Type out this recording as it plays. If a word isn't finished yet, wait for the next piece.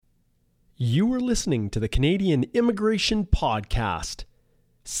You are listening to the Canadian Immigration Podcast,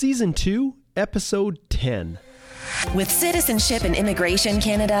 Season 2, Episode 10. With Citizenship and Immigration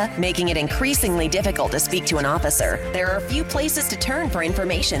Canada making it increasingly difficult to speak to an officer, there are few places to turn for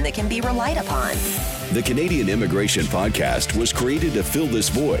information that can be relied upon. The Canadian Immigration Podcast was created to fill this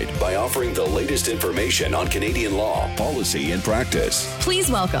void by offering the latest information on Canadian law, policy, and practice.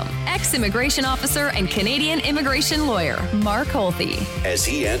 Please welcome ex-immigration officer and Canadian immigration lawyer, Mark Holthe. As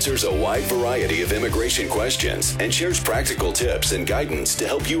he answers a wide variety of immigration questions and shares practical tips and guidance to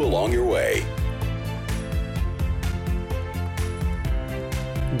help you along your way.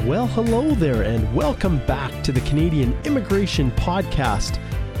 Well, hello there, and welcome back to the Canadian Immigration Podcast.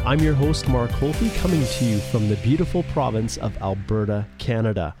 I'm your host, Mark Holthe, coming to you from the beautiful province of Alberta,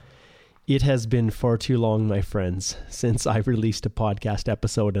 Canada. It has been far too long, my friends, since I released a podcast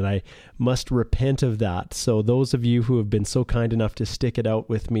episode, and I must repent of that. So those of you who have been so kind enough to stick it out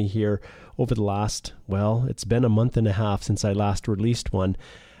with me here over the last, well, it's been a month and a half since I last released one.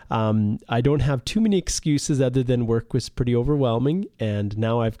 I don't have too many excuses other than work was pretty overwhelming, and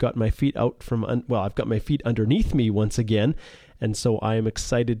now I've got my feet I've got my feet underneath me once again, and so I am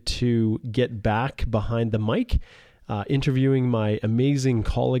excited to get back behind the mic, interviewing my amazing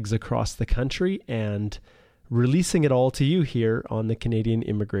colleagues across the country and releasing it all to you here on the Canadian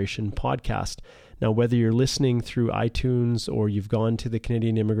Immigration Podcast. Now, whether you're listening through iTunes or you've gone to the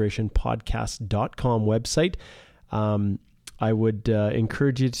CanadianImmigrationPodcast.com website, I would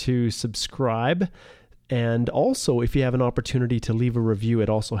encourage you to subscribe. And also, if you have an opportunity to leave a review, it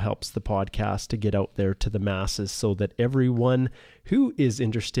also helps the podcast to get out there to the masses so that everyone who is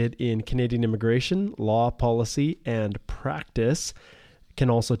interested in Canadian immigration, law, policy, and practice can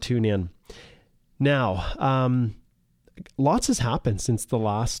also tune in. Now, lots has happened since the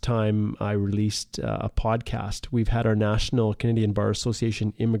last time I released a podcast. We've had our National Canadian Bar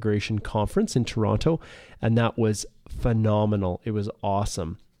Association Immigration Conference in Toronto, and that was phenomenal. It was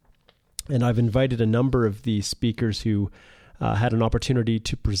awesome. And I've invited a number of the speakers who had an opportunity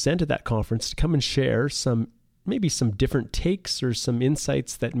to present at that conference to come and share maybe some different takes or some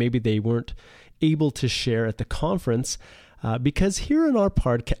insights that maybe they weren't able to share at the conference. Because here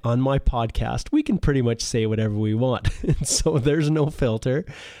on my podcast, we can pretty much say whatever we want. And so there's no filter.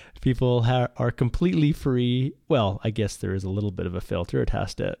 People are completely free. Well, I guess there is a little bit of a filter. It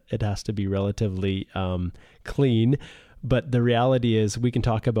has to be relatively clean. But the reality is we can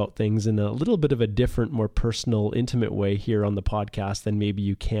talk about things in a little bit of a different, more personal, intimate way here on the podcast than maybe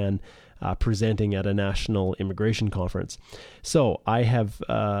you can presenting at a national immigration conference. So I have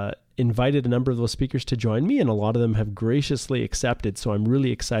invited a number of those speakers to join me, and a lot of them have graciously accepted. So I'm really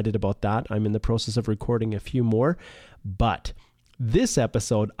excited about that. I'm in the process of recording a few more. But this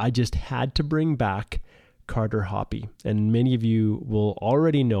episode, I just had to bring back Carter Hoppe. And many of you will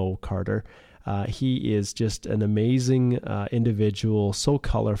already know Carter. He is just an amazing individual, so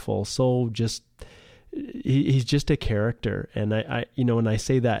colorful, he's just a character. And and I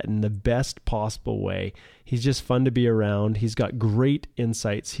say that in the best possible way. He's just fun to be around. He's got great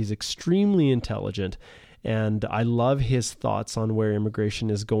insights. He's extremely intelligent. And I love his thoughts on where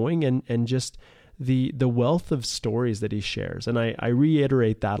immigration is going and just the wealth of stories that he shares. And I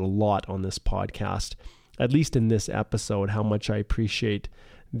reiterate that a lot on this podcast, at least in this episode, how much I appreciate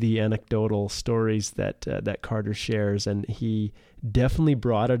the anecdotal stories that Carter shares, and he definitely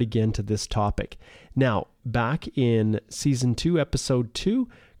brought it again to this topic. Now, back in Season 2, Episode 2,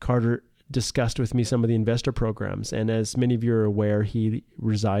 Carter discussed with me some of the investor programs, and as many of you are aware, he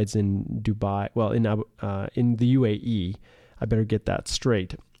resides in Dubai, in the UAE. I better get that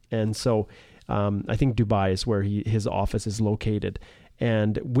straight. And so I think Dubai is where his office is located.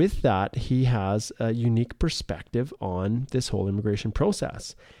 And with that, he has a unique perspective on this whole immigration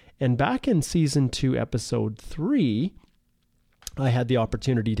process. And back in Season 2, Episode 3, I had the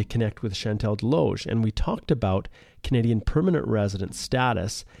opportunity to connect with Chantal Deloge, and we talked about Canadian permanent resident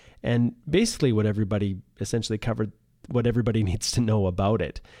status and basically what everybody essentially covered, what everybody needs to know about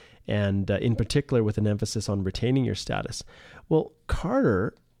it, and in particular with an emphasis on retaining your status. Well,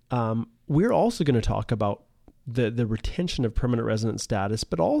 Carter, we're also going to talk about the retention of permanent resident status,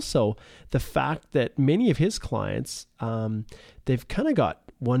 but also the fact that many of his clients, they've kind of got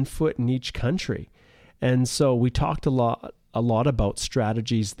one foot in each country. And so we talked a lot about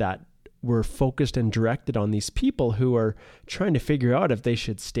strategies that were focused and directed on these people who are trying to figure out if they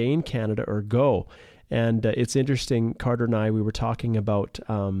should stay in Canada or go. And it's interesting, Carter and I, we were talking about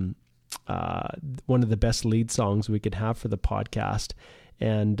one of the best lead songs we could have for the podcast.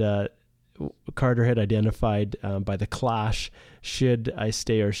 And Carter had identified by The Clash, Should I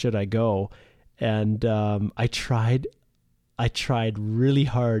Stay or Should I Go? And I tried I tried really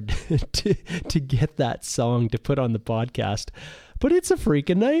hard to get that song to put on the podcast, but it's a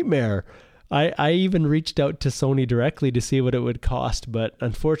freaking nightmare. I even reached out to Sony directly to see what it would cost, but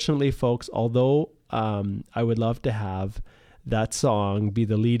unfortunately, folks, although I would love to have that song be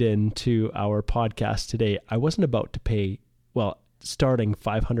the lead-in to our podcast today, I wasn't about to pay, starting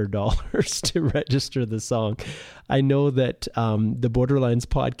 $500 to register the song. I know that the Borderlines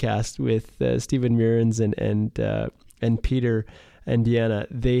podcast with Stephen Mearns and Peter and Deanna,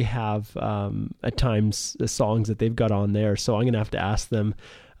 they have at times the songs that they've got on there. So I'm going to have to ask them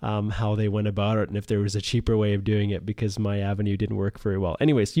how they went about it and if there was a cheaper way of doing it, because my avenue didn't work very well.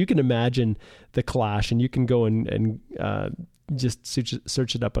 Anyways, you can imagine the clash, and you can go and just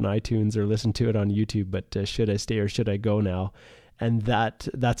search it up on iTunes or listen to it on YouTube. But Should I Stay or Should I Go Now? And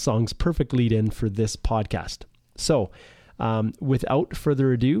that song's perfect lead in for this podcast. So without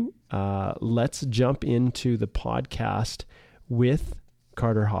further ado, let's jump into the podcast with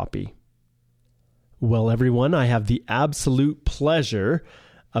Carter Hoppy. Well, everyone, I have the absolute pleasure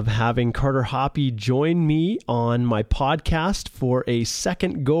of having Carter Hoppy join me on my podcast for a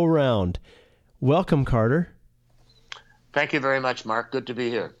second go-round. Welcome, Carter. Thank you very much, Mark. Good to be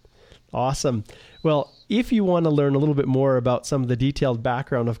here. Awesome. Well, if you want to learn a little bit more about some of the detailed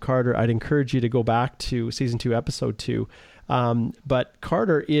background of Carter, I'd encourage you to go back to Season 2, Episode 2. But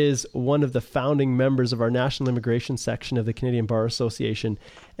Carter is one of the founding members of our National Immigration Section of the Canadian Bar Association,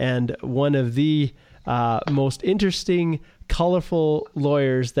 and one of the most interesting, colorful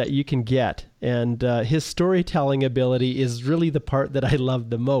lawyers that you can get. And his storytelling ability is really the part that I love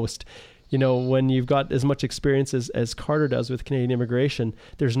the most. You know, when you've got as much experience as Carter does with Canadian immigration,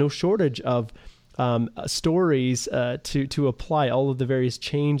 there's no shortage of stories to apply all of the various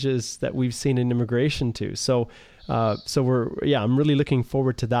changes that we've seen in immigration to. So I'm really looking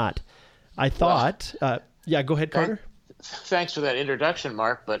forward to that. I thought, go ahead, Carter. Thanks for that introduction,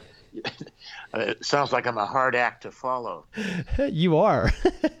 Mark, but it sounds like I'm a hard act to follow. You are.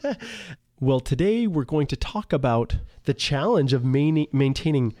 Well, today we're going to talk about the challenge of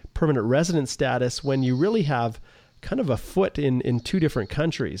maintaining permanent resident status when you really have kind of a foot in two different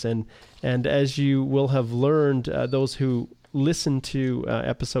countries. And as you will have learned, those who listened to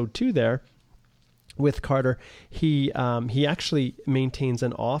episode 2 there with Carter, he actually maintains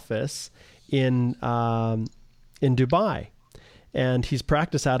an office in Dubai. And he's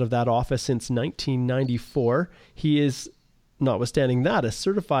practiced out of that office since 1994. He is, notwithstanding that, a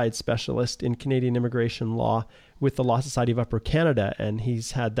certified specialist in Canadian immigration law with the Law Society of Upper Canada, and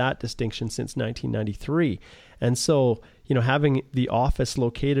he's had that distinction since 1993. And so, having the office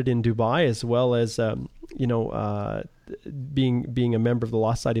located in Dubai, as well as being a member of the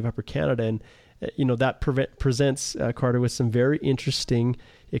Law Society of Upper Canada, and that presents Carter with some very interesting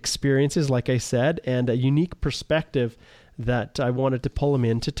experiences, like I said, and a unique perspective that I wanted to pull him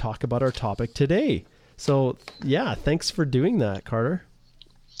in to talk about our topic today. So, thanks for doing that, Carter.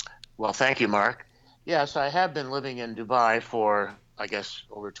 Well, thank you, Mark. Yes, I have been living in Dubai for, I guess,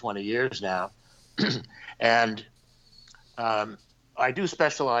 over 20 years now. And I do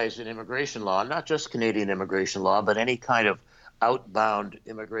specialize in immigration law, not just Canadian immigration law, but any kind of outbound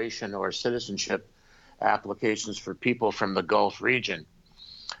immigration or citizenship applications for people from the Gulf region.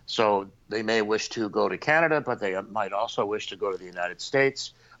 So they may wish to go to Canada, but they might also wish to go to the United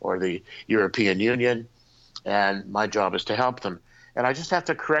States or the European Union, and my job is to help them. And I just have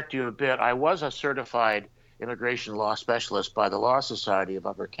to correct you a bit. I was a certified immigration law specialist by the Law Society of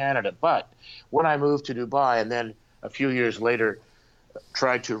Upper Canada, but when I moved to Dubai and then a few years later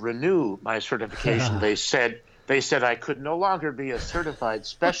tried to renew my certification, they said I could no longer be a certified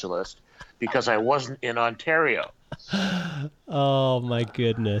specialist because I wasn't in Ontario. Oh my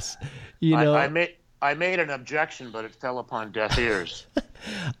goodness. I made an objection, but it fell upon deaf ears.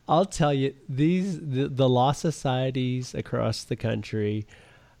 I'll tell you, the law societies across the country,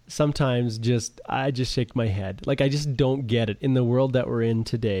 sometimes I just shake my head. Like, I just don't get it in the world that we're in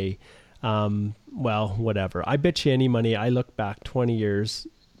today. Whatever. I bet you any money I look back 20 years,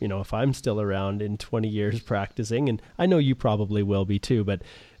 if I'm still around in 20 years practicing, and I know you probably will be too, but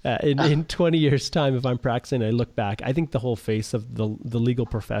in 20 years time, if I'm practicing, I look back, I think the whole face of the legal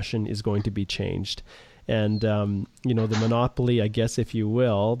profession is going to be changed. And, the monopoly, I guess, if you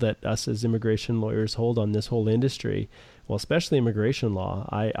will, that us as immigration lawyers hold on this whole industry, well, especially immigration law,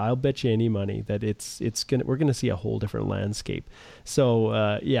 I'll bet you any money that we're going to see a whole different landscape. So,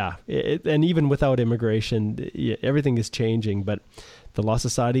 and even without immigration, everything is changing, but the law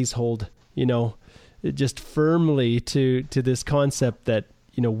societies hold, just firmly to this concept that,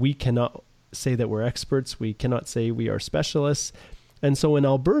 we cannot say that we're experts. We cannot say we are specialists. And so in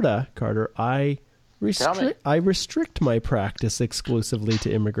Alberta, Carter, I Tell me. I restrict my practice exclusively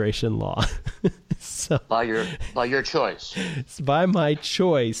to immigration law. So By your choice. it's by my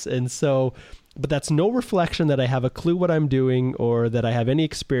choice. And so, but that's no reflection that I have a clue what I'm doing or that I have any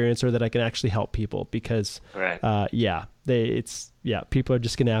experience or that I can actually help people because, Right. people are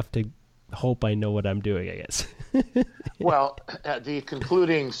just going to have to hope I know what I'm doing, I guess. Well, at the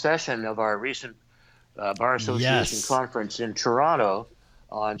concluding session of our recent Bar Association Yes. conference in Toronto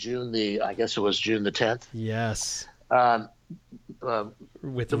on June the 10th. Yes. With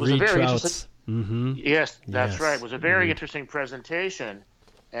There was a Reed very Trouts. interesting- Mm-hmm. Yes, that's Yes. right. It was a very interesting presentation,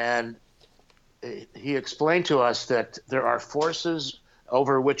 and he explained to us that there are forces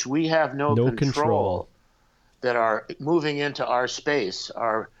over which we have no control that are moving into our space,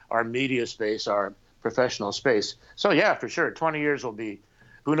 our media space, our professional space. So yeah, for sure, 20 years will be.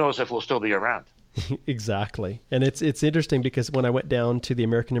 Who knows if we'll still be around? Exactly. And it's interesting because when I went down to the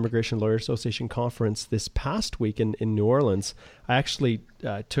American Immigration Lawyers Association conference this past week in New Orleans, I actually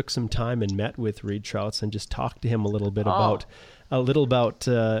took some time and met with Reed Trouts and just talked to him a little bit about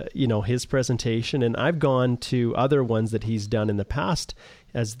his presentation. And I've gone to other ones that he's done in the past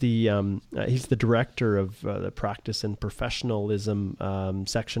as he's the director of the practice and professionalism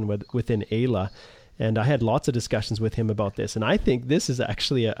section within AILA. And I had lots of discussions with him about this. And I think this is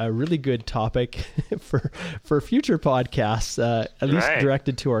actually a really good topic for future podcasts, at least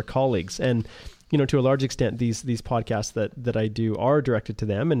directed to our colleagues. And, to a large extent, these podcasts that I do are directed to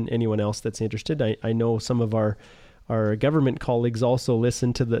them and anyone else that's interested. I know some of our government colleagues also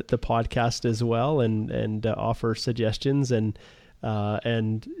listen to the podcast as well and offer suggestions and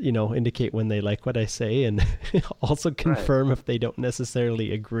indicate when they like what I say and also confirm if they don't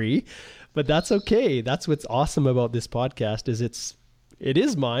necessarily agree. But that's okay. That's what's awesome about this podcast is it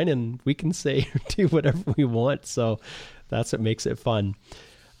is mine and we can say or do whatever we want. So that's what makes it fun.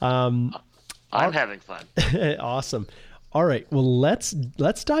 I'm having fun. Awesome. All right. Well, let's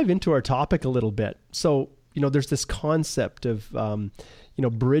dive into our topic a little bit. So, there's this concept of,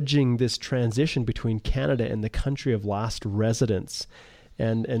 bridging this transition between Canada and the country of last residence.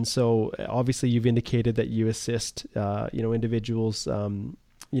 And so obviously you've indicated that you assist, individuals,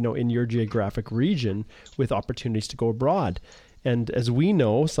 in your geographic region with opportunities to go abroad. And as we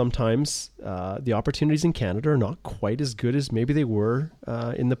know, sometimes the opportunities in Canada are not quite as good as maybe they were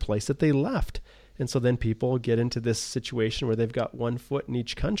in the place that they left. And so then people get into this situation where they've got one foot in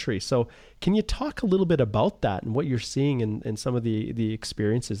each country. So can you talk a little bit about that and what you're seeing and some of the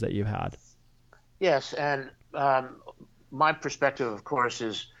experiences that you've had? Yes, and my perspective, of course,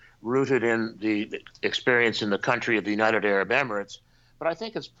 is rooted in the experience in the country of the United Arab Emirates. But I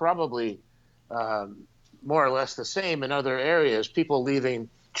think it's probably more or less the same in other areas. People leaving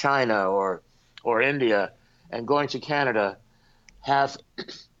China or India and going to Canada have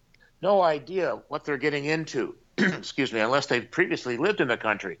no idea what they're getting into, excuse me, unless they've previously lived in the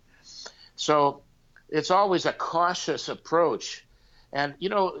country. So it's always a cautious approach. And,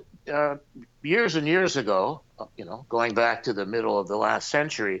 years and years ago, going back to the middle of the last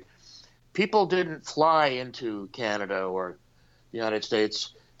century, people didn't fly into Canada or the United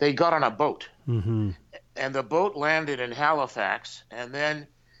States. They got on a boat. Mm-hmm. And the boat landed in Halifax, and then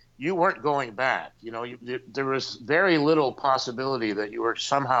you weren't going back. There was very little possibility that you were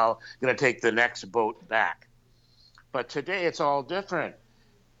somehow going to take the next boat back. But today it's all different.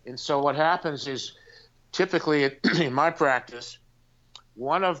 And so what happens is typically in my practice,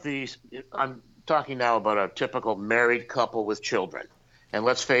 one of these, I'm talking now about a typical married couple with children. And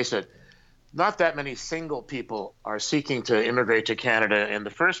let's face it, not that many single people are seeking to immigrate to Canada in the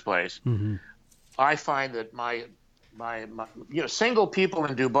first place. Mm-hmm. I find that my single people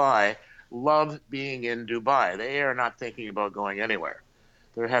in Dubai love being in Dubai. They are not thinking about going anywhere.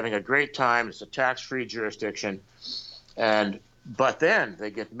 They're having a great time. It's a tax-free jurisdiction. But then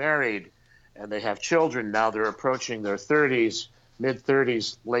they get married and they have children. Now they're approaching their 30s,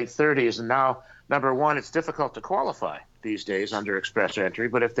 mid-30s, late 30s. And now, number one, it's difficult to qualify these days under express entry.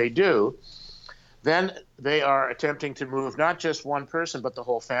 But if they do, then they are attempting to move not just one person, but the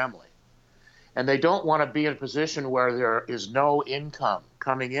whole family. And they don't want to be in a position where there is no income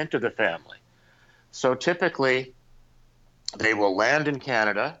coming into the family. So typically, they will land in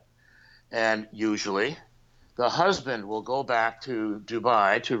Canada, and usually the husband will go back to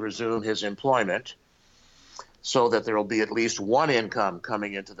Dubai to resume his employment so that there will be at least one income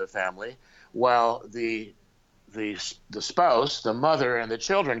coming into the family, while the spouse, the mother, and the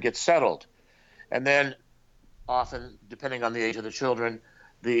children get settled. And then often, depending on the age of the children,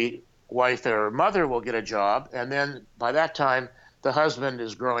 the wife or mother will get a job, and then by that time the husband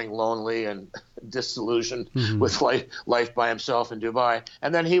is growing lonely and disillusioned with life by himself in Dubai,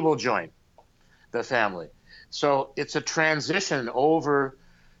 and then he will join. the family. So it's a transition over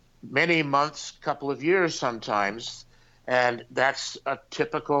many months, couple of years sometimes, and that's a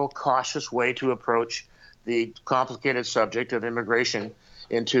typical cautious way to approach the complicated subject of immigration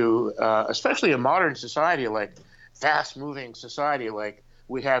into, especially a modern society, like fast-moving society like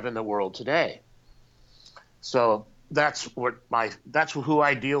we have in the world today. So that's who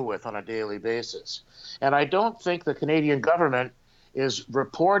I deal with on a daily basis. And I don't think the Canadian government is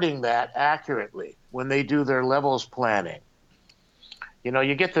reporting that accurately when they do their levels planning. You know,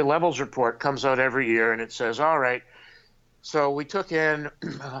 you get the levels report, comes out every year, and it says, all right, so we took in,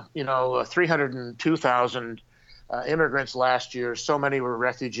 302,000 immigrants last year. So many were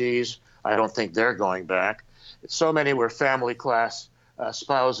refugees. I don't think they're going back. So many were family class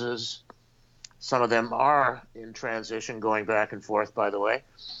spouses. Some of them are in transition, going back and forth, by the way.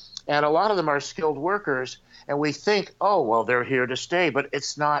 And a lot of them are skilled workers. And we think, oh, well, they're here to stay. But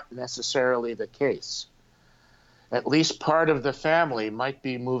it's not necessarily the case. At least part of the family might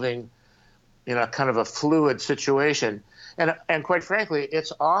be moving in a kind of a fluid situation. And quite frankly,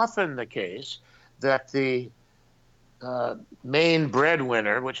 it's often the case that the main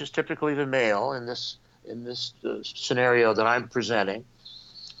breadwinner, which is typically the male in this scenario that I'm presenting,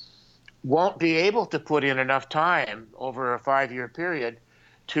 won't be able to put in enough time over a 5-year period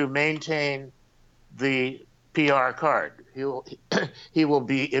to maintain the PR card. He will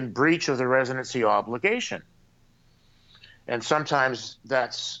be in breach of the residency obligation. And sometimes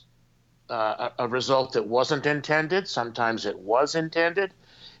that's a result that wasn't intended. Sometimes it was intended.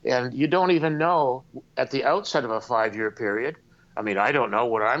 And you don't even know at the outset of a 5-year period. I mean, I don't know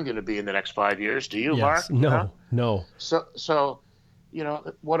what I'm going to be in the next 5 years. Do you, yes. Mark? No. So, you know,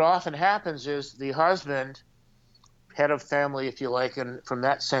 what often happens is the husband, head of family, if you like, and from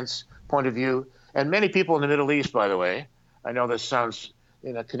that sense point of view, and many people in the Middle East, by the way, I know this sounds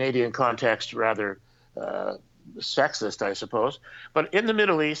in a Canadian context rather sexist, I suppose, but in the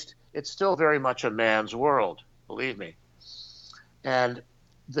Middle East, it's still very much a man's world, believe me. And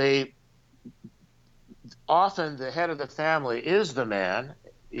often the head of the family is the man.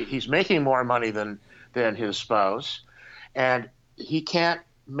 He's making more money than his spouse, and he can't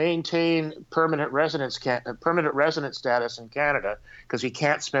maintain permanent resident status in Canada because he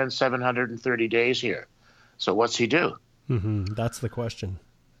can't spend 730 days here. So what's he do? Mm-hmm. That's the question.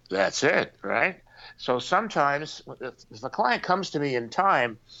 That's it, right? So sometimes if a client comes to me in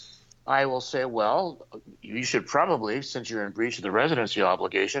time, I will say, well, you should probably, since you're in breach of the residency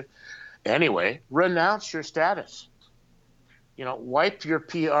obligation, anyway, renounce your status. You know, wipe your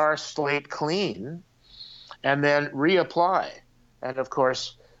PR slate clean and then reapply. And of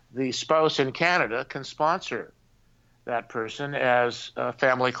course, the spouse in Canada can sponsor that person as a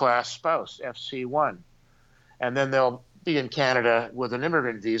family class spouse, FC1. And then they'll be in Canada with an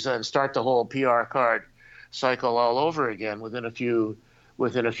immigrant visa and start the whole PR card cycle all over again within a few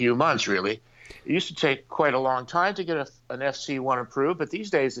months, really. It used to take quite a long time to get an FC1 approved, but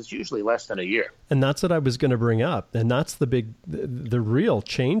these days it's usually less than a year. And that's what I was going to bring up. And that's the real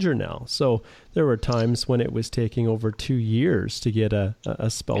changer now. So there were times when it was taking over 2 years to get a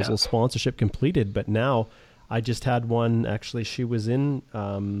spousal sponsorship completed. But now I just had one, actually, she was in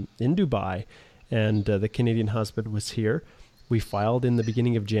Dubai, and the Canadian husband was here. We filed in the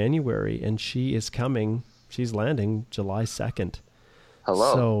beginning of January, and she's landing July 2nd.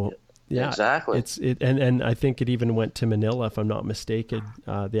 Hello. So yeah, exactly. And I think it even went to Manila, if I'm not mistaken,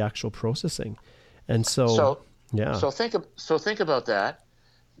 the actual processing. And so yeah. So think about that.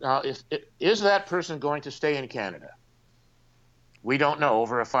 Now, is that person going to stay in Canada? We don't know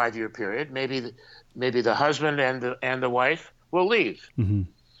over a 5-year period. Maybe the husband and the wife will leave, mm-hmm.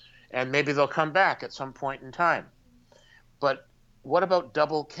 and maybe they'll come back at some point in time. But what about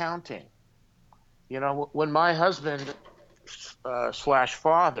double counting? You know, when my husband /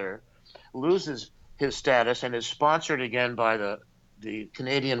 father loses his status and is sponsored again by the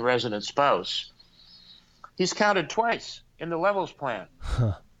Canadian resident spouse, he's counted twice in the levels plan.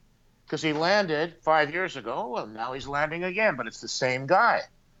 Because he landed 5 years ago, well, now he's landing again, but it's the same guy.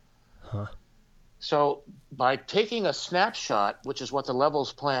 Huh. So by taking a snapshot, which is what the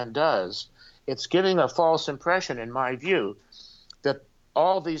levels plan does, it's giving a false impression, in my view, that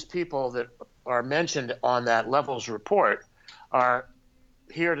all these people that are mentioned on that levels report are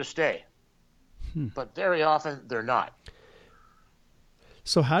here to stay. But very often they're not.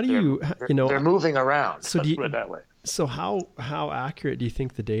 So how do they're moving around. So let's put it that way. So how accurate do you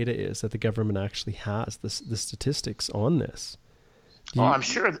think the data is that the government actually has, the statistics on this? I'm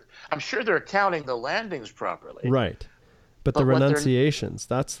sure they're counting the landings properly. Right. But the renunciations,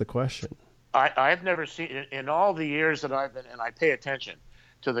 that's the question. I've never seen, in all the years that I've been, and I pay attention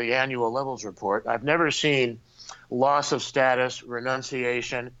to the annual levels report. I've never seen loss of status,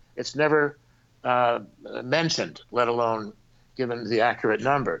 renunciation. It's never mentioned, let alone given the accurate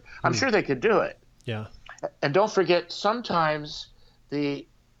number. I'm sure they could do it. Yeah. And don't forget, sometimes the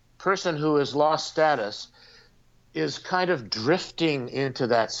person who has lost status is kind of drifting into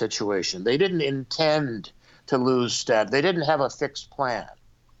that situation. They didn't intend to lose status. They didn't have a fixed plan.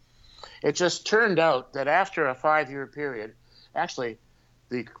 It just turned out that after a 5-year period, actually,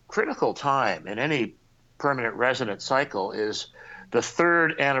 the critical time in any permanent resident cycle is the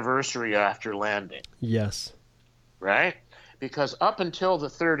 3rd anniversary after landing. Yes. Right? Because up until the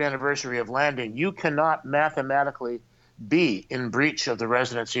 3rd anniversary of landing, you cannot mathematically be in breach of the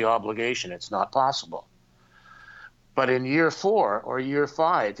residency obligation. It's not possible. But in year 4 or year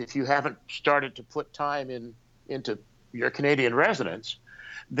 5, if you haven't started to put time into your Canadian residence,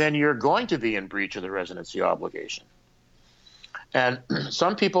 then you're going to be in breach of the residency obligation. And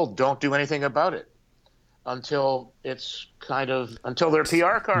some people don't do anything about it until until their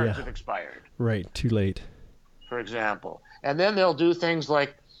PR cards have expired. Right, too late. For example. And then they'll do things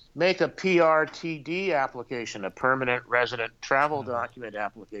like make a PRTD application, a permanent resident travel document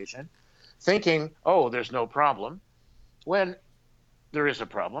application, thinking, oh, there's no problem, when there is a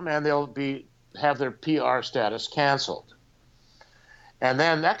problem, and they'll have their PR status canceled. And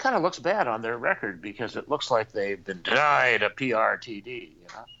then that kind of looks bad on their record because it looks like they've been denied a PRTD.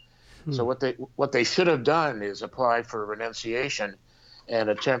 So what they should have done is apply for renunciation and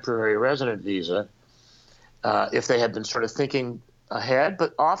a temporary resident visa if they had been sort of thinking ahead.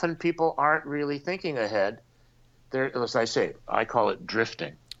 But often people aren't really thinking ahead. As I say, I call it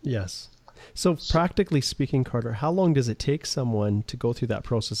drifting. Yes. So practically speaking, Carter, how long does it take someone to go through that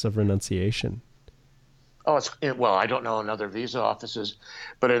process of renunciation? Well, I don't know in other visa offices,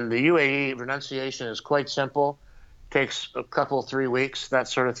 but in the UAE, renunciation is quite simple. Takes a couple, 3 weeks, that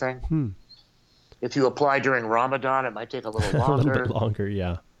sort of thing. If you apply during Ramadan, it might take a little longer. A little bit longer,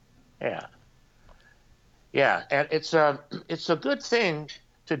 yeah. Yeah, and it's a good thing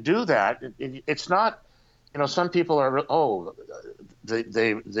to do that. It's not, some people are,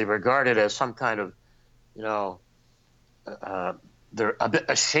 they regard it as some kind of, they're a bit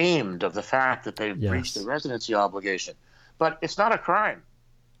ashamed of the fact that they've breached the residency obligation. But it's not a crime.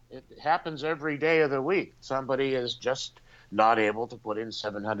 It happens every day of the week. Somebody is just not able to put in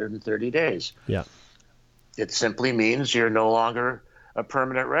 730 days. Yeah. It simply means you're no longer a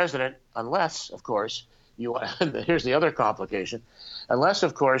permanent resident unless, of course, here's the other complication, unless,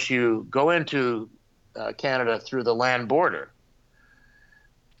 of course, you go into Canada through the land border,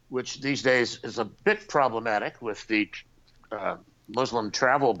 which these days is a bit problematic with the Muslim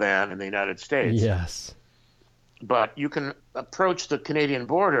travel ban in the United States. Yes. But you can approach the Canadian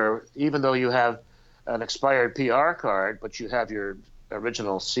border even though you have an expired PR card, but you have your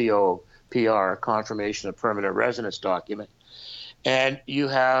original COPR, confirmation of permanent residence document, and you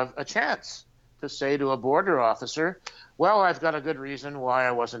have a chance to say to a border officer, well, I've got a good reason why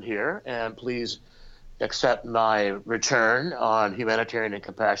I wasn't here, and please accept my return on humanitarian and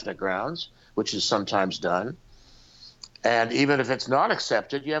compassionate grounds, which is sometimes done. And even if it's not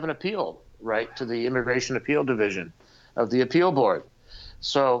accepted, you have an appeal right to the Immigration Appeal Division of the Appeal Board.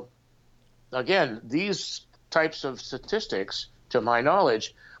 So, again, these types of statistics, to my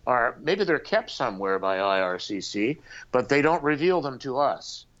knowledge, maybe they're kept somewhere by IRCC, but they don't reveal them to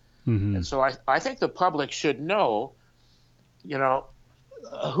us. Mm-hmm. And so I think the public should know,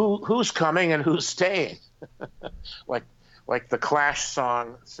 who's coming and who's staying, like the Clash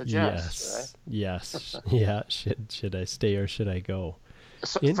song suggests. Yes. Right? Yes. Yeah. Should I stay or should I go?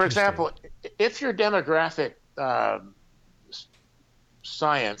 So, for example, if your demographic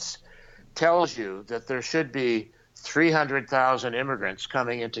science tells you that there should be 300,000 immigrants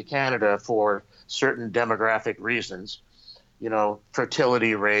coming into Canada for certain demographic reasons,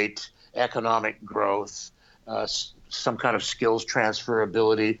 fertility rate, economic growth, some kind of skills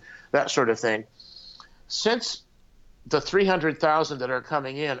transferability, that sort of thing. Since the 300,000 that are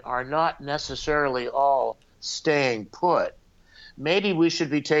coming in are not necessarily all staying put, maybe we should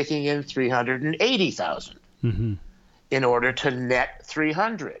be taking in 380,000 in order to net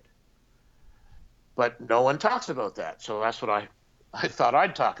 300. But no one talks about that. So that's what I thought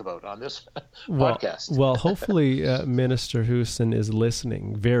I'd talk about on this podcast. Well, hopefully Minister Houston is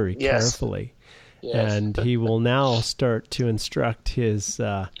listening very carefully. Yes. And he will now start to instruct his,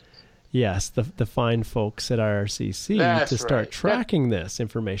 the fine folks at IRCC to start tracking this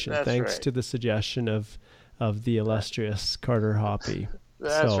information, thanks to the suggestion of the illustrious Carter Hoppe.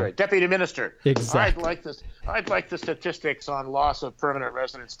 That's right. Deputy Minister. Exactly. I'd like the statistics on loss of permanent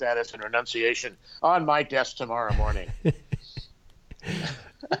resident status and renunciation on my desk tomorrow morning.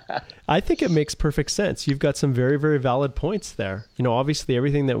 I think it makes perfect sense. You've got some very, very valid points there. Obviously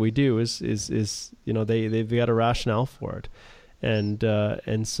everything that we do is they've got a rationale for it.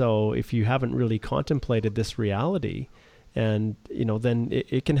 And so if you haven't really contemplated this reality, and then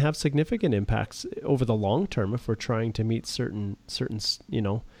it can have significant impacts over the long term if we're trying to meet certain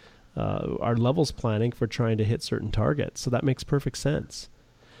our levels planning, if we're trying to hit certain targets. So that makes perfect sense.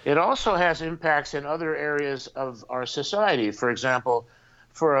 It also has impacts in other areas of our society. For example,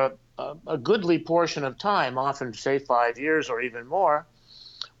 for a goodly portion of time, often say 5 years or even more,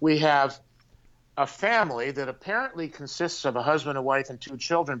 we have a family that apparently consists of a husband, a wife, and 2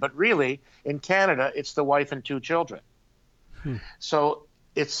 children, but really in Canada it's the wife and 2 children. So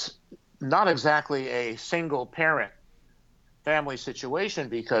it's not exactly a single parent family situation,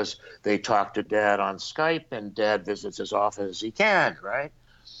 because they talk to dad on Skype and dad visits as often as he can, right?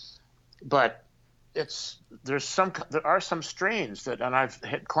 But there are some strains that, and I've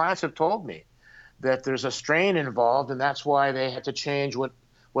had clients have told me that there's a strain involved, and that's why they had to change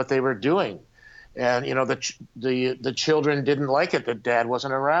what they were doing. And the children didn't like it that dad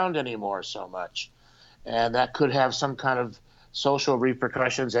wasn't around anymore so much, and that could have some kind of social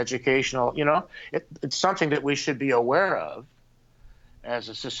repercussions, educational. It's something that we should be aware of as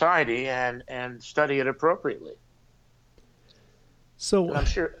a society and study it appropriately. So and I'm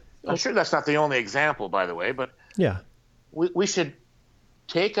sure that's not the only example, by the way, but yeah, we should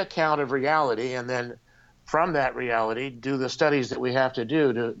take account of reality, and then from that reality do the studies that we have to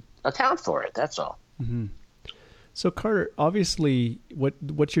do to account for it. That's all. Mm-hmm. So Carter, obviously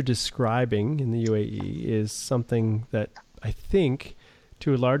what you're describing in the UAE is something that I think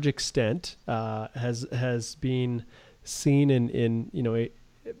to a large extent has been seen in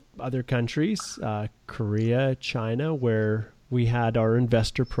other countries, Korea, China, where we had our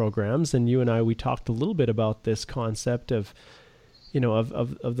investor programs, and you and I, we talked a little bit about this concept of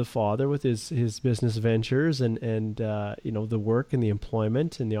the father with his business ventures and the work and the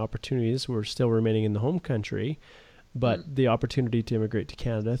employment and the opportunities were still remaining in the home country, but the opportunity to immigrate to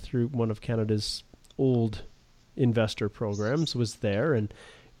Canada through one of Canada's old investor programs was there. And,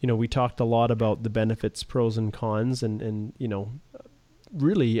 we talked a lot about the benefits, pros and cons, and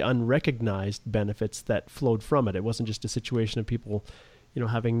really unrecognized benefits that flowed from it. It wasn't just a situation of people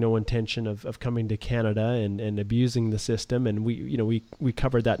having no intention of coming to Canada and abusing the system. And we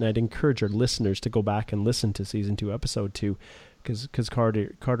covered that, and I'd encourage our listeners to go back and listen to season 2, episode 2, because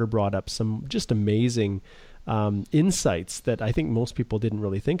Carter brought up some just amazing insights that I think most people didn't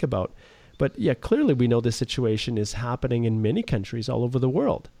really think about. But yeah, clearly we know this situation is happening in many countries all over the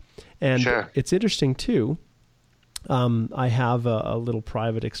world. And sure. It's interesting too. I have a little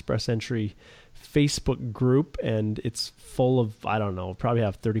private Express Entry Facebook group, and it's full of, I don't know, probably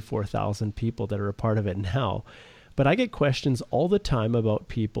have 34,000 people that are a part of it now. But I get questions all the time about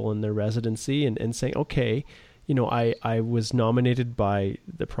people and their residency and saying, okay, I was nominated by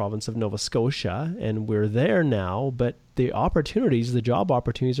the province of Nova Scotia and we're there now, but the job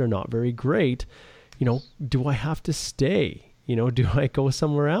opportunities are not very great. Do I have to stay? Do I go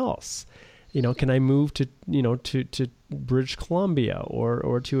somewhere else? Can I move to British Columbia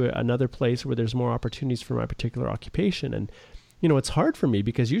or to another place where there's more opportunities for my particular occupation? And, it's hard for me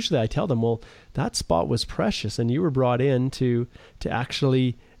because usually I tell them, well, that spot was precious and you were brought in to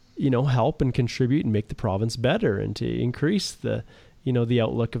actually, help and contribute and make the province better and to increase the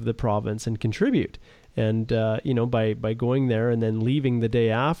outlook of the province and contribute. And, by going there and then leaving the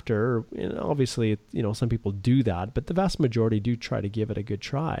day after, obviously, some people do that, but the vast majority do try to give it a good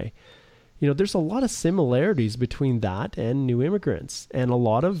try. There's a lot of similarities between that and new immigrants. And a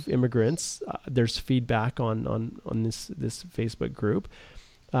lot of immigrants, there's feedback on this Facebook group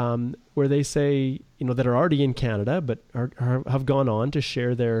where they say, that are already in Canada, but have gone on to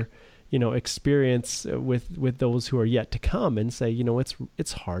share their, experience with those who are yet to come and say,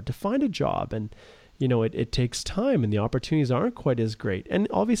 it's hard to find a job and, it takes time and the opportunities aren't quite as great. And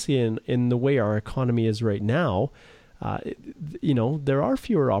obviously in the way our economy is right now, there are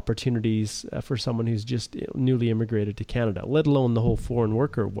fewer opportunities for someone who's just newly immigrated to Canada, let alone the whole foreign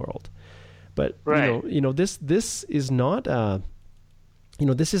worker world. But, right. This is not,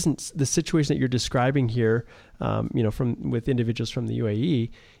 this isn't the situation that you're describing here, with individuals from the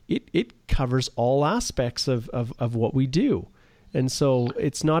UAE. It covers all aspects of what we do. And so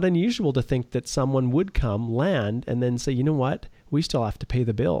it's not unusual to think that someone would land, and then say, you know what, we still have to pay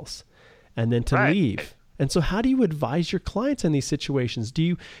the bills, and then to right. leave. And so how do you advise your clients in these situations? Do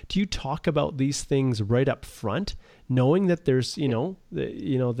you talk about these things right up front, knowing that there's, there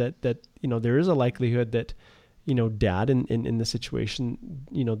is a likelihood that, dad in the situation,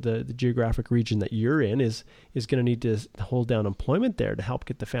 the geographic region that you're in is going to need to hold down employment there to help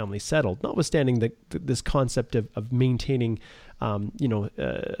get the family settled, notwithstanding this concept of maintaining,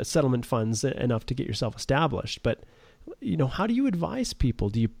 settlement funds enough to get yourself established. But, how do you advise people?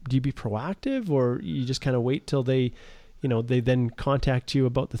 Do you be proactive, or you just kind of wait till they then contact you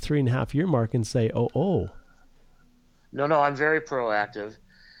about the 3.5 year mark and say, oh? No, I'm very proactive.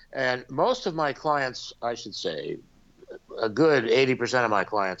 And most of my clients, I should say, a good 80% of my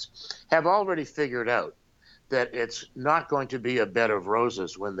clients have already figured out that it's not going to be a bed of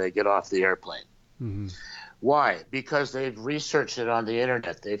roses when they get off the airplane. Mm-hmm. Why? Because they've researched it on the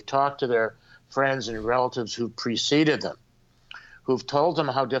internet. They've talked to their friends and relatives who preceded them, who've told them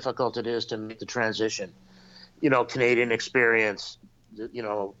how difficult it is to make the transition. Canadian experience,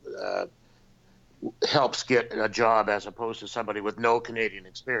 helps get a job as opposed to somebody with no Canadian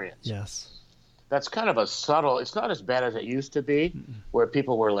experience. Yes. That's kind of a subtle, it's not as bad as it used to be, where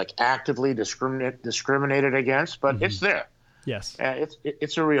people were like actively discriminated against, but it's there. Yes.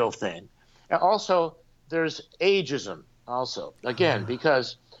 It's a real thing. And also, there's ageism also, again,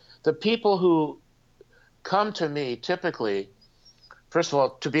 because the people who come to me typically, first of all,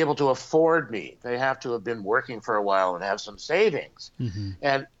 to be able to afford me, they have to have been working for a while and have some savings.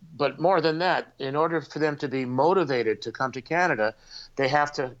 Mm-hmm. But more than that, in order for them to be motivated to come to Canada, they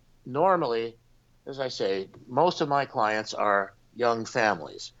have to normally, as I say, most of my clients are young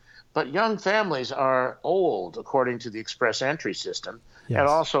families. But young families are old according to the express entry system, yes. and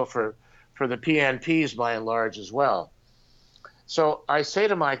also for the PNPs by and large as well. So I say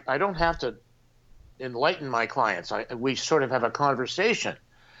I don't have to enlighten my clients. We sort of have a conversation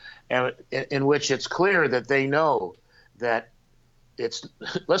in which it's clear that they know that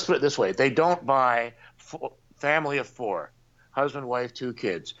let's put it this way, they don't buy family of 4, husband, wife, 2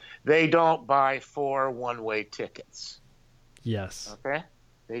 kids. They don't buy 4 one-way tickets. Yes. Okay?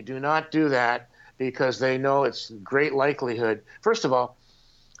 They do not do that because they know it's great likelihood. First of all,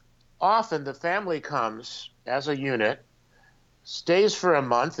 often the family comes as a unit, stays for a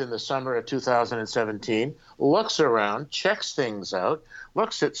month in the summer of 2017, looks around, checks things out,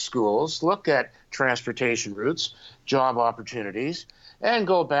 looks at schools, look at transportation routes, job opportunities, and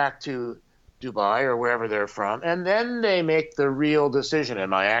go back to Dubai or wherever they're from, and then they make the real decision: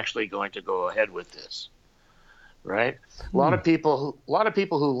 am I actually going to go ahead with this? Right? A lot of people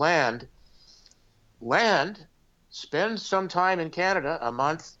who land, spend some time in Canada, a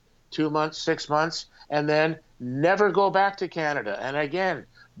month, 2 months, 6 months, and then never go back to Canada. And again,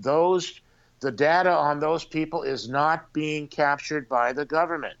 the data on those people is not being captured by the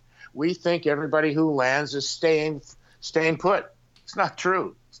government. We think everybody who lands is staying put. It's not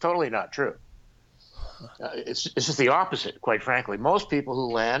true. It's totally not true. It's just the opposite, quite frankly. Most people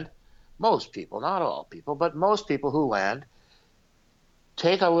who land, not all people, but most people who land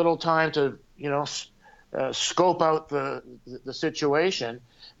take a little time to, scope out the situation.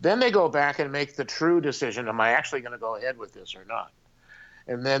 Then they go back and make the true decision: am I actually going to go ahead with this or not?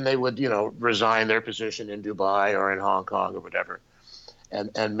 And then they would, resign their position in Dubai or in Hong Kong or whatever,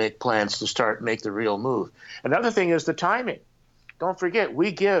 and make plans to make the real move. Another thing is the timing. Don't forget,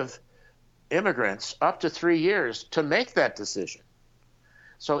 we give immigrants up to 3 years to make that decision.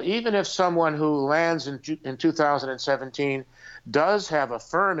 So even if someone who lands in 2017 does have a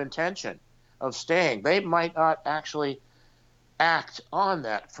firm intention of staying, they might not actually act on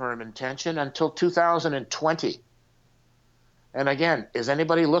that firm intention until 2020. And again, is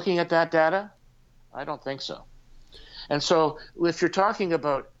anybody looking at that data? I don't think so. And so if you're talking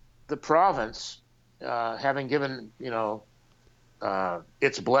about the province having given,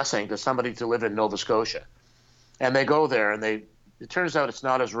 its blessing to somebody to live in Nova Scotia, and they go there and it turns out it's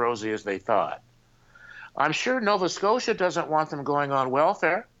not as rosy as they thought, I'm sure Nova Scotia doesn't want them going on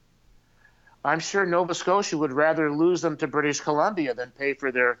welfare. I'm sure Nova Scotia would rather lose them to British Columbia than pay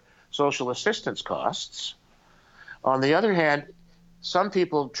for their social assistance costs. On the other hand, some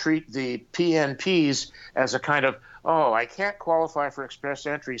people treat the PNPs as a kind of, I can't qualify for express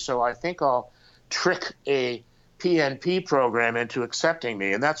entry, so I think I'll trick a PNP program into accepting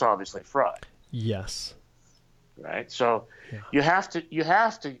me, and that's obviously fraud. Yes. Right? So you have to,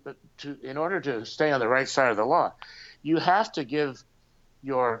 in order to stay on the right side of the law, you have to give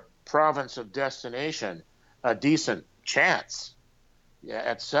your province of destination a decent chance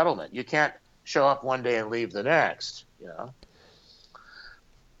at settlement. You can't show up one day and leave the next,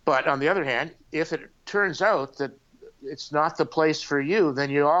 But on the other hand, if it turns out that it's not the place for you, then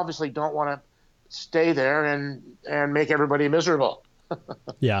you obviously don't want to stay there and make everybody miserable.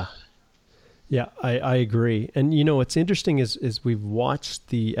 Yeah. Yeah, I agree. And, you know, what's interesting is we've watched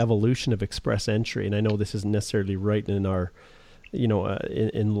the evolution of express entry, and I know this isn't necessarily right in our, you know,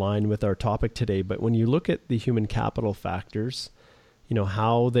 in line with our topic today, but when you look at the human capital factors, you know,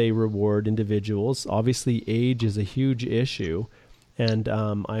 how they reward individuals, obviously age is a huge issue. And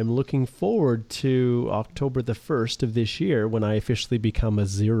I'm looking forward to October the 1st of this year when I officially become a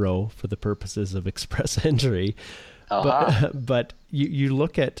zero for the purposes of express entry. But you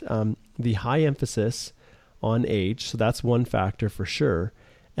look at the high emphasis on age, so that's one factor for sure.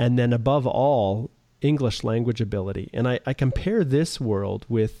 And then above all, English language ability. And I compare this world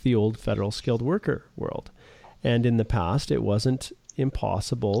with the old federal skilled worker world. And in the past, it wasn't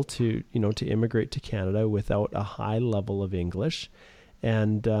impossible to immigrate to Canada without a high level of English.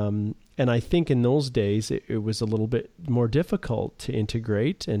 And I think in those days it was a little bit more difficult to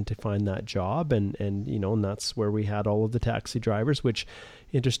integrate and to find that job, and that's where we had all of the taxi drivers, which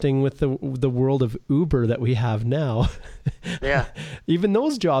interesting with the world of Uber that we have now. Yeah. Even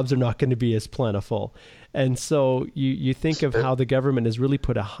those jobs are not going to be as plentiful. And so you think of how the government has really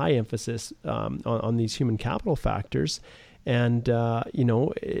put a high emphasis on these human capital factors. And,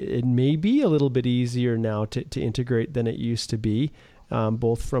 it may be a little bit easier now to integrate than it used to be.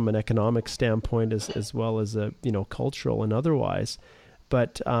 Both from an economic standpoint as well as a cultural and otherwise,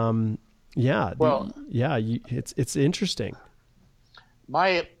 but it's interesting.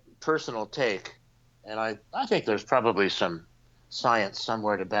 My personal take, and I think there's probably some science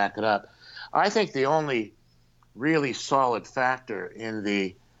somewhere to back it up. I think the only really solid factor in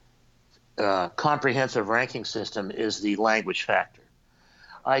the comprehensive ranking system is the language factor.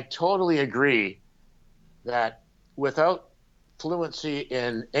 I totally agree that without fluency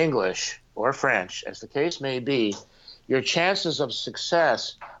in English or French, as the case may be, your chances of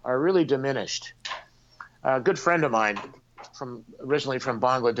success are really diminished. A good friend of mine, originally from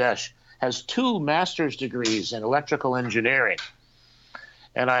Bangladesh, has 2 master's degrees in electrical engineering.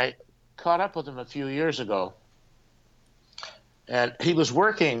 And I caught up with him a few years ago. And he was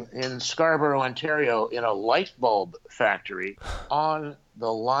working in Scarborough, Ontario, in a light bulb factory on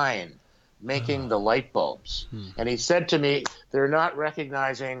the line, making the light bulbs. And he said to me, they're not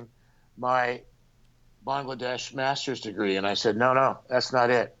recognizing my Bangladesh master's degree. And I said, no, that's not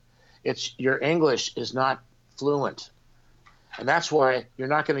it. It's your English is not fluent. And that's why you're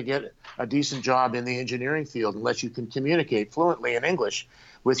not going to get a decent job in the engineering field unless you can communicate fluently in English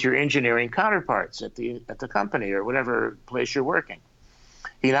with your engineering counterparts at the company or whatever place you're working.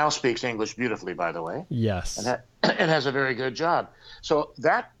 He now speaks English beautifully, by the way. Yes. And has a very good job. So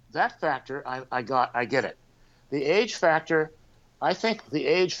that factor, I get it. The age factor, I think the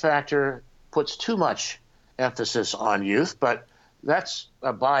age factor puts too much emphasis on youth, but that's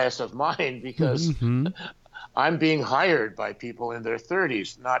a bias of mine because I'm being hired by people in their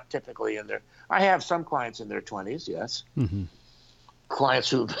 30s, not typically I have some clients in their 20s, yes. Clients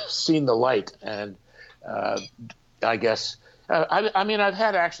who've seen the light, and I guess, I've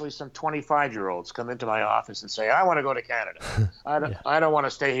had actually some 25-year-olds come into my office and say, I want to go to Canada. I don't want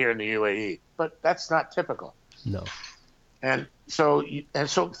to stay here in the UAE. But that's not typical. No. And so,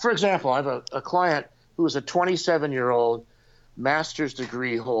 for example, I have a client who is a 27-year-old master's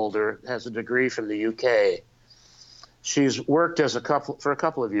degree holder, has a degree from the UK. She's worked for a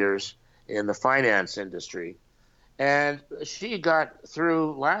couple of years in the finance industry. And she got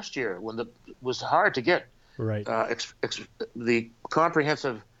through last year when it was hard to get right. The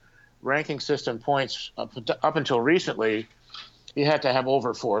comprehensive ranking system points up until recently. You had to have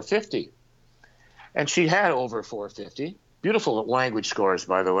over 450. And she had over 450. Beautiful language scores,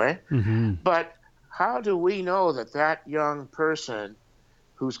 by the way. But how do we know that young person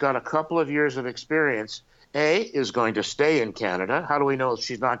who's got a couple of years of experience, A, is going to stay in Canada? How do we know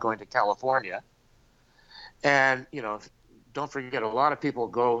she's not going to California? And, don't forget, a lot of people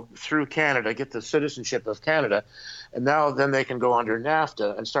go through Canada, get the citizenship of Canada, and then they can go under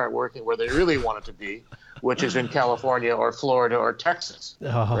NAFTA and start working where they really want it to be, which is in California or Florida or Texas.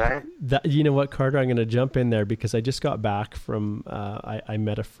 Right? You know what, Carter? I'm going to jump in there because I just got back from, I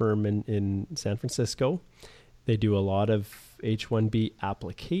met a firm in San Francisco. They do a lot of H-1B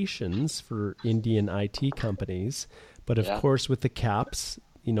applications for Indian IT companies. But of course, with the caps,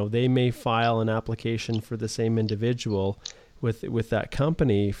 they may file an application for the same individual with that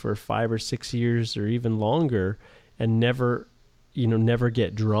company for 5 or 6 years or even longer and never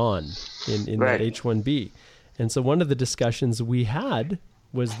get drawn in right. that H-1B. And so one of the discussions we had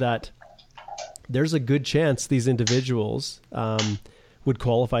was that there's a good chance these individuals would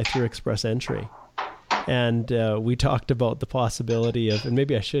qualify through express entry. And we talked about the possibility of, and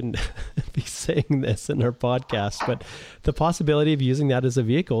maybe I shouldn't be saying this in our podcast, but the possibility of using that as a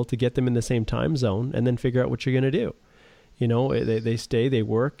vehicle to get them in the same time zone and then figure out what you're going to do. You know, they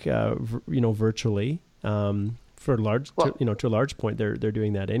work, virtually. For a large, to a large point, they're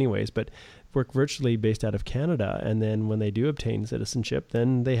doing that anyways, but work virtually based out of Canada. And then when they do obtain citizenship,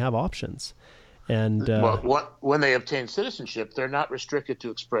 then they have options. And when they obtain citizenship, they're not restricted to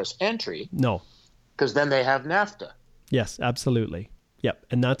express entry. No, because then they have NAFTA. Yes, absolutely. Yep,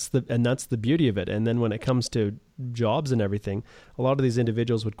 and that's the beauty of it. And then when it comes to jobs and everything, a lot of these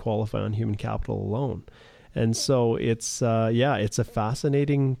individuals would qualify on human capital alone. And so it's a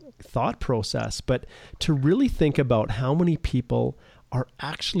fascinating thought process. But to really think about how many people are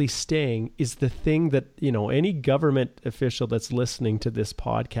actually staying is the thing that, any government official that's listening to this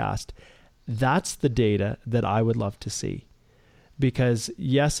podcast, that's the data that I would love to see. Because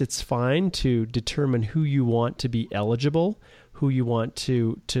yes, it's fine to determine who you want to be eligible, who you want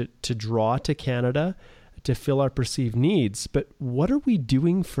to draw to Canada to fill our perceived needs, but what are we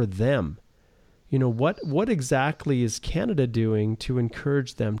doing for them? What exactly is Canada doing to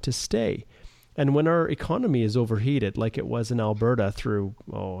encourage them to stay? And when our economy is overheated, like it was in Alberta through,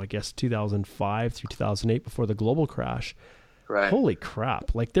 2005 through 2008 before the global crash, right. Holy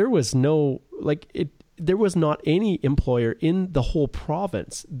crap. There was not any employer in the whole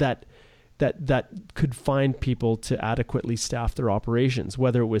province that could find people to adequately staff their operations,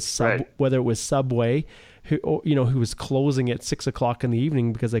 whether it was Subway, who was closing at 6:00 in the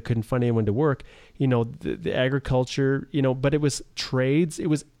evening because they couldn't find anyone to work, the agriculture, but it was trades, it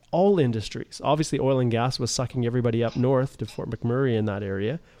was all industries. Obviously oil and gas was sucking everybody up north to Fort McMurray in that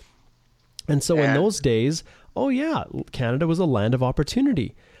area. And so in those days, Canada was a land of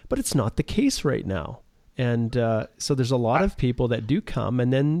opportunity, but it's not the case right now. And so there's a lot of people that do come,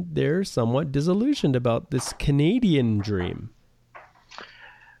 and then they're somewhat disillusioned about this Canadian dream.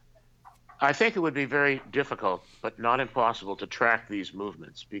 I think it would be very difficult, but not impossible, to track these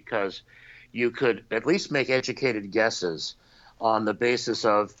movements, because you could at least make educated guesses on the basis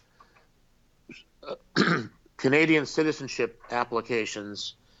of Canadian citizenship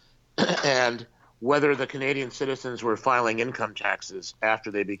applications and whether the Canadian citizens were filing income taxes after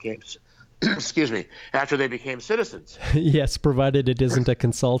they became after they became citizens. Yes, provided it isn't a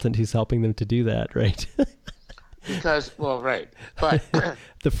consultant who's helping them to do that, right? Right. But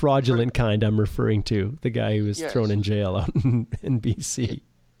the fraudulent kind I'm referring to, the guy who was thrown in jail out in BC.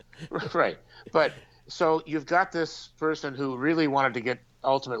 Right. But so you've got this person who really wanted to get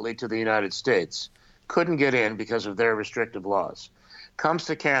ultimately to the United States, couldn't get in because of their restrictive laws, comes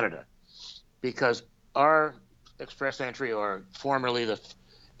to Canada because our express entry, or formerly the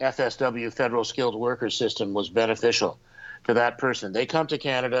FSW, Federal Skilled Worker System, was beneficial to that person. They come to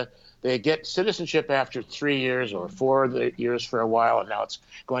Canada, they get citizenship after 3 years or 4 years for a while, and now it's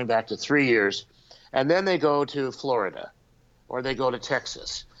going back to 3 years. And then they go to Florida or they go to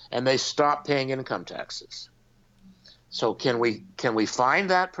Texas and they stop paying income taxes. So can we find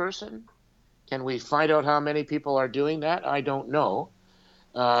that person? Can we find out how many people are doing that? I don't know.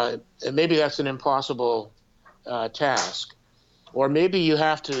 Maybe that's an impossible task. Or maybe you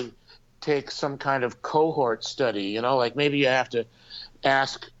have to take some kind of cohort study, like maybe you have to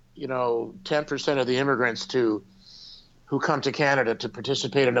ask, 10% of the immigrants who come to Canada to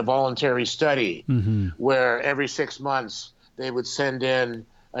participate in a voluntary study, where every 6 months they would send in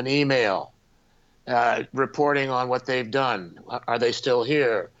an email reporting on what they've done. Are they still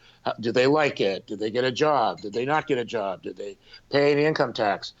here? Do they like it? Did they get a job? Did they not get a job? Did they pay any income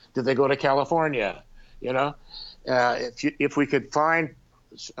tax? Did they go to California? If we could find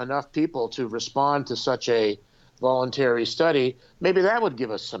enough people to respond to such a voluntary study, maybe that would give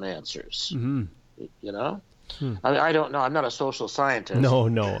us some answers. I don't know. I'm not a social scientist. No.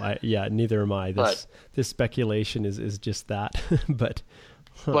 Neither am I. This speculation is just that. But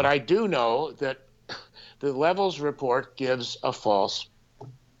I do know that the Levels report gives a false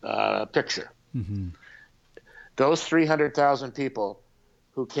picture. Those 300,000 people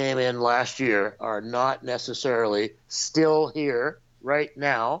who came in last year are not necessarily still here right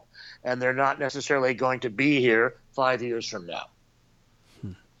now, and they're not necessarily going to be here 5 years from now.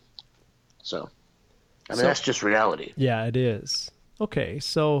 So, that's just reality. Yeah, it is. Okay,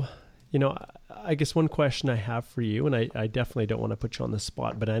 so, I guess one question I have for you, and I definitely don't want to put you on the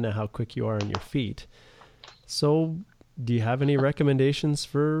spot, but I know how quick you are on your feet. So, do you have any recommendations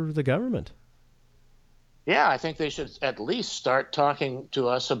for the government? Yeah, I think they should at least start talking to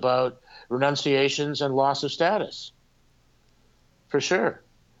us about renunciations and loss of status. For sure.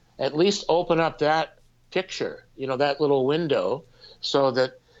 At least open up that picture, that little window, so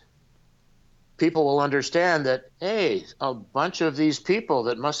that people will understand that, hey, a bunch of these people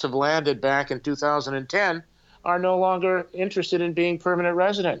that must have landed back in 2010 are no longer interested in being permanent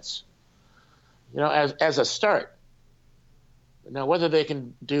residents, as a start. Now, whether they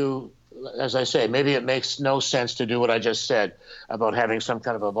can do, as I say, maybe it makes no sense to do what I just said about having some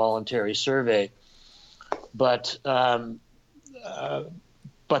kind of a voluntary survey, but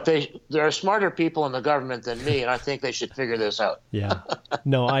there are smarter people in the government than me, and I think they should figure this out. Yeah,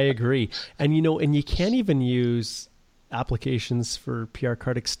 no, I agree. And, and you can't even use applications for PR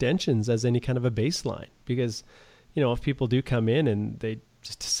card extensions as any kind of a baseline because, if people do come in and they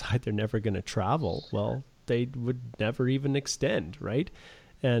just decide they're never going to travel, well, they would never even extend, right?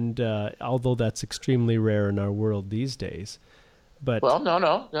 And although that's extremely rare in our world these days, but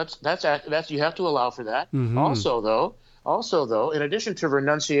no, that's you have to allow for that. Mm-hmm. Also, though, in addition to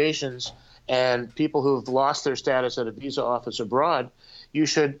renunciations and people who've lost their status at a visa office abroad,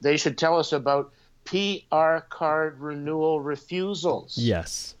 they should tell us about PR card renewal refusals.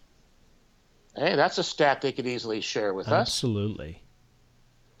 Yes. Hey, that's a stat they could easily share with us. Absolutely.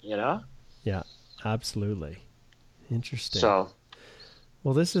 Yeah, absolutely. Interesting. So,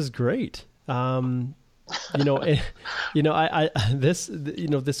 well, this is great. This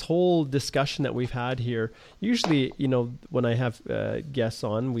whole discussion that we've had here, usually, when I have guests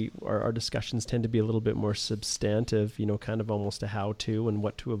on, our discussions tend to be a little bit more substantive, kind of almost a how-to and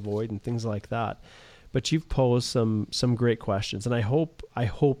what to avoid and things like that. But you've posed some great questions, and I hope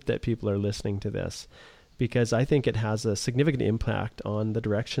that people are listening to this because I think it has a significant impact on the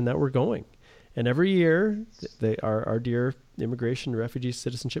direction that we're going. And every year, our dear Immigration, Refugee,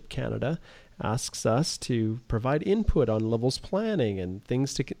 Citizenship Canada asks us to provide input on levels planning and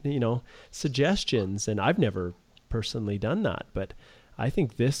things to, suggestions. And I've never personally done that, but I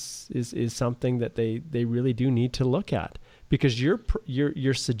think this is something that they really do need to look at because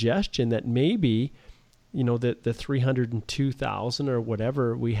your suggestion that maybe, the 302,000 or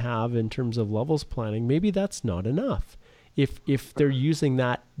whatever we have in terms of levels planning, maybe that's not enough. If they're using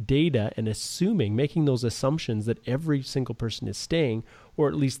that data and making those assumptions that every single person is staying, or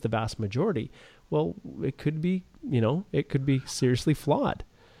at least the vast majority, well, it could be seriously flawed.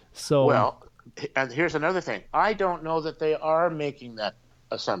 So, well, and here's another thing. I don't know that they are making that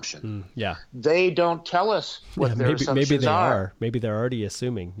assumption. Yeah. They don't tell us what their assumptions maybe they are. Maybe they're already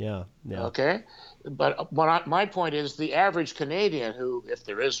assuming. Yeah. Okay. But my point is the average Canadian who, if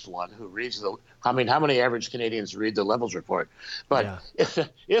there is one, who reads how many average Canadians read the levels report? But if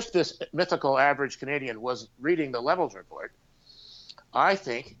this mythical average Canadian was reading the levels report, I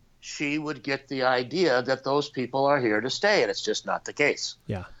think she would get the idea that those people are here to stay, and it's just not the case.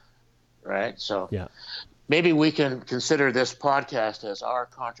 Yeah. Right? So yeah. Maybe we can consider this podcast as our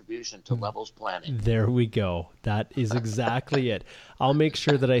contribution to levels planning. There we go. That is exactly it. I'll make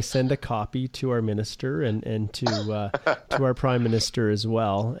sure that I send a copy to our minister and to our prime minister as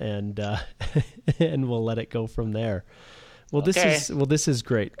well, and we'll let it go from there. Well, this is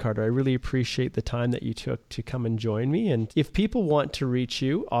great, Carter. I really appreciate the time that you took to come and join me. And if people want to reach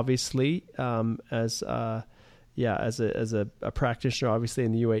you, obviously, as a practitioner, obviously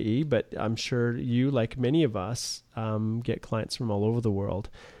in the UAE, but I'm sure you, like many of us, get clients from all over the world.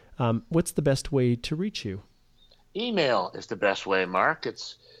 What's the best way to reach you? Email is the best way, Mark.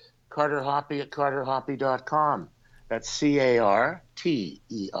 It's carterhoppe@carterhoppe.com. That's CarterHoppe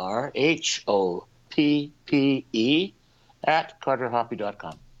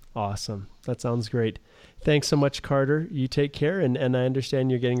 @carterhoppe.com. Awesome. That sounds great. Thanks so much, Carter. You take care, and I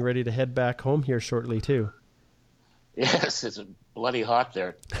understand you're getting ready to head back home here shortly too. Yes, it's bloody hot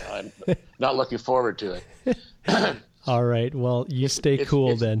there. I'm not looking forward to it. All right. Well, you stay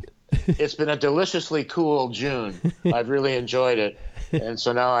cool then. It's been a deliciously cool June. I've really enjoyed it. And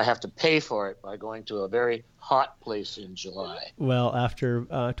so now I have to pay for it by going to a very hot place in July. Well,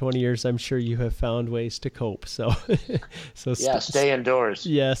 after 20 years, I'm sure you have found ways to cope. So stay indoors.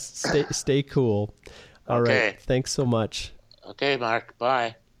 Yes, stay cool. All right. Thanks so much. Okay, Mark.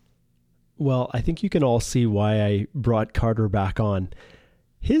 Bye. Well, I think you can all see why I brought Carter back on.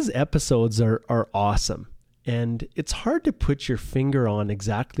 His episodes are awesome. And it's hard to put your finger on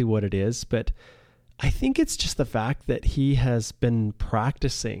exactly what it is, but I think it's just the fact that he has been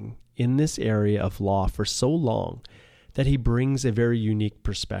practicing in this area of law for so long that he brings a very unique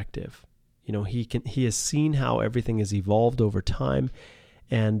perspective. He has seen how everything has evolved over time,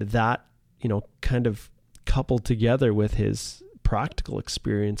 and that, kind of coupled together with his practical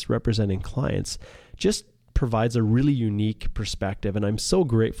experience representing clients just provides a really unique perspective. And I'm so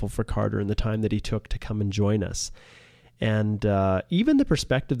grateful for Carter and the time that he took to come and join us. And even the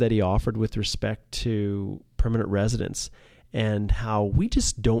perspective that he offered with respect to permanent residents and how we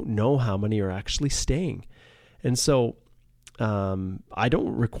just don't know how many are actually staying. And so I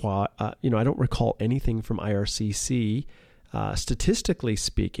don't recall anything from IRCC, statistically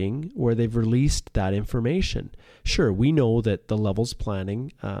speaking, where they've released that information. Sure, we know that the levels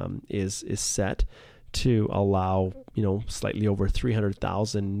planning is set to allow, slightly over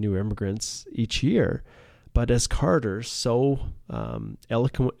 300,000 new immigrants each year. But as Carter so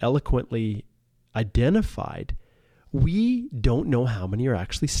eloquently identified, we don't know how many are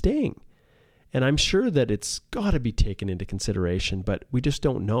actually staying. And I'm sure that it's got to be taken into consideration, but we just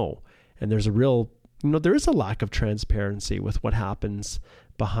don't know. And there's a real, there is a lack of transparency with what happens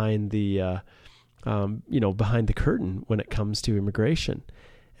behind the, behind the curtain when it comes to immigration.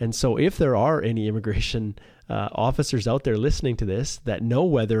 And so if there are any immigration officers out there listening to this that know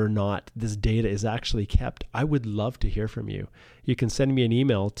whether or not this data is actually kept, I would love to hear from you. You can send me an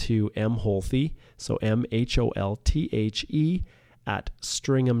email to mholthe, so MHOLTHE, at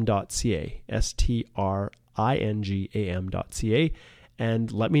stringham.ca, STRINGAM.ca,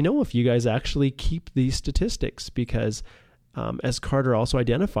 and let me know if you guys actually keep these statistics, because as Carter also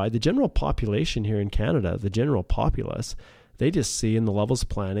identified, the general population here in Canada, the general populace, they just see in the levels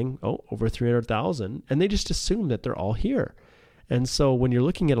planning, over 300,000, and they just assume that they're all here. And so when you're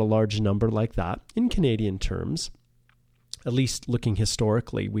looking at a large number like that, in Canadian terms, at least looking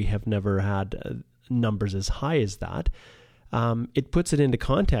historically, we have never had numbers as high as that. It puts it into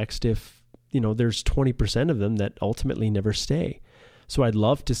context if, there's 20% of them that ultimately never stay. So I'd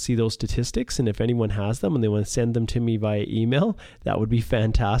love to see those statistics, and if anyone has them and they want to send them to me via email, that would be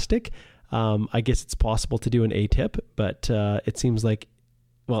fantastic. I guess it's possible to do an ATIP, but it seems like,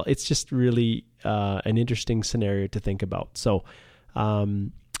 it's just really an interesting scenario to think about. So,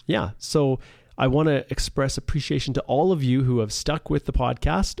 so I want to express appreciation to all of you who have stuck with the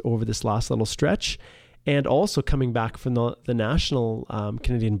podcast over this last little stretch, and also coming back from the National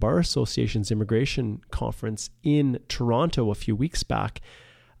Canadian Bar Association's Immigration Conference in Toronto a few weeks back.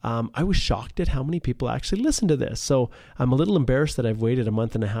 I was shocked at how many people actually listened to this. So I'm a little embarrassed that I've waited a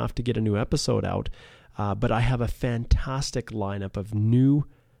month and a half to get a new episode out. But I have a fantastic lineup of new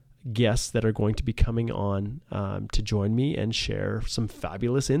guests that are going to be coming on to join me and share some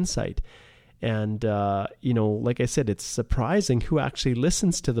fabulous insight. And, like I said, it's surprising who actually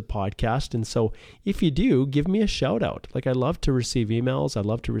listens to the podcast. And so if you do, give me a shout out. Like, I love to receive emails. I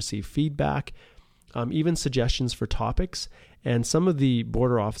love to receive feedback, even suggestions for topics. And some of the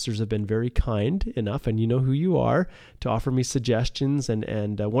border officers have been very kind enough, and you know who you are, to offer me suggestions.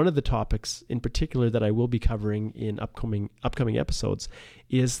 And one of the topics in particular that I will be covering in upcoming episodes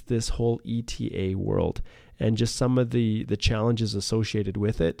is this whole ETA world and just some of the challenges associated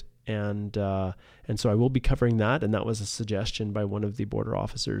with it. And so I will be covering that. And that was a suggestion by one of the border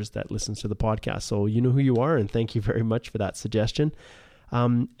officers that listens to the podcast. So you know who you are, and thank you very much for that suggestion.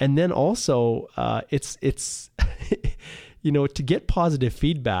 And then also, it's to get positive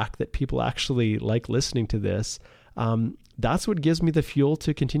feedback that people actually like listening to this. That's what gives me the fuel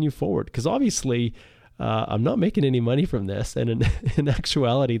to continue forward. Because obviously, I'm not making any money from this. And in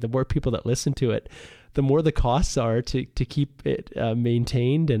actuality, the more people that listen to it, the more the costs are to keep it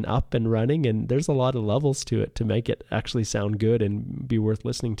maintained and up and running. And there's a lot of levels to it to make it actually sound good and be worth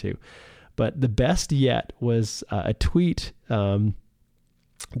listening to. But the best yet was a tweet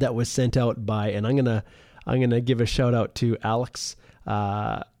that was sent out by, and I'm gonna give a shout out to Alex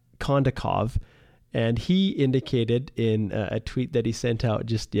Kondakov, and he indicated in a tweet that he sent out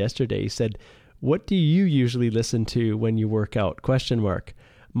just yesterday. He said, "What do you usually listen to when you work out? ?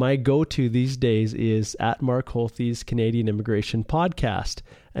 My go-to these days is at Mark Holthe's Canadian Immigration Podcast.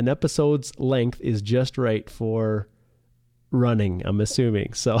 An episode's length is just right for running, I'm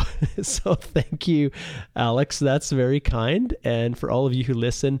assuming." So thank you, Alex. That's very kind. And for all of you who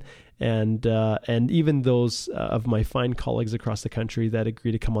listen, and even those of my fine colleagues across the country that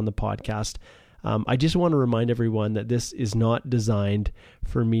agree to come on the podcast, I just want to remind everyone that this is not designed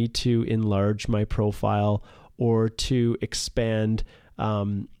for me to enlarge my profile or to expand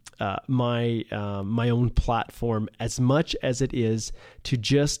my own platform as much as it is to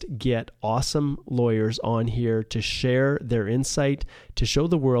just get awesome lawyers on here to share their insight, to show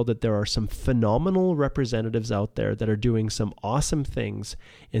the world that there are some phenomenal representatives out there that are doing some awesome things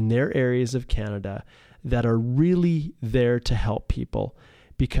in their areas of Canada that are really there to help people.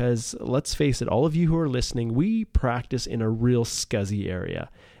 Because let's face it, all of you who are listening, we practice in a real scuzzy area.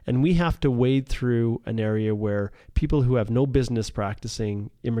 And we have to wade through an area where people who have no business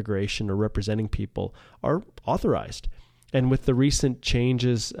practicing immigration or representing people are authorized. And with the recent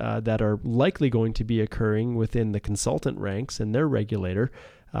changes that are likely going to be occurring within the consultant ranks and their regulator,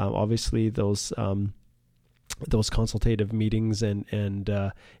 obviously those those consultative meetings and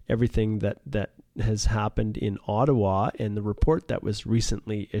everything that has happened in Ottawa and the report that was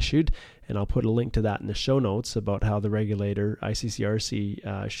recently issued. And I'll put a link to that in the show notes about how the regulator,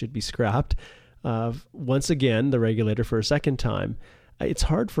 ICCRC, should be scrapped. Once again, the regulator for a second time. It's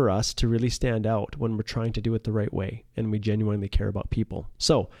hard for us to really stand out when we're trying to do it the right way and we genuinely care about people.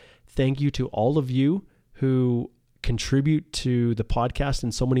 So thank you to all of you who contribute to the podcast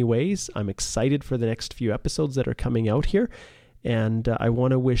in so many ways. I'm excited for the next few episodes that are coming out here. And I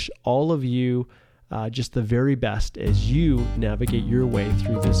want to wish all of you just the very best as you navigate your way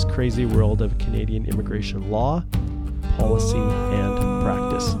through this crazy world of Canadian immigration law, policy, and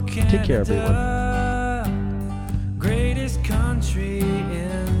practice. Take care, everyone. Greatest country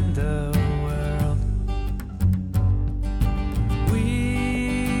in the world.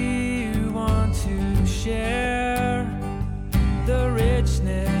 We want to share the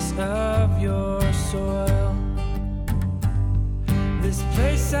richness of your soil. This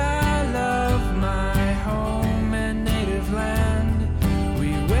place I love, my home and native land.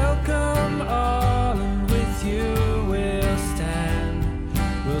 We welcome all, and with you we'll stand.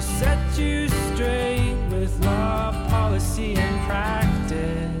 We'll set you straight with law, policy, and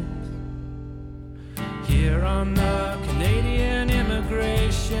practice. Here on the Canadian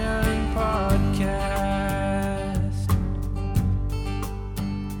Immigration Podcast.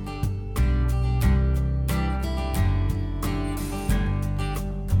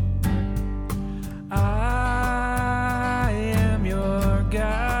 I am your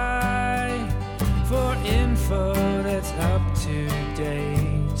guy for info that's up to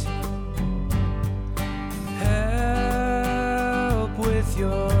date. Help with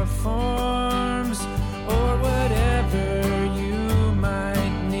your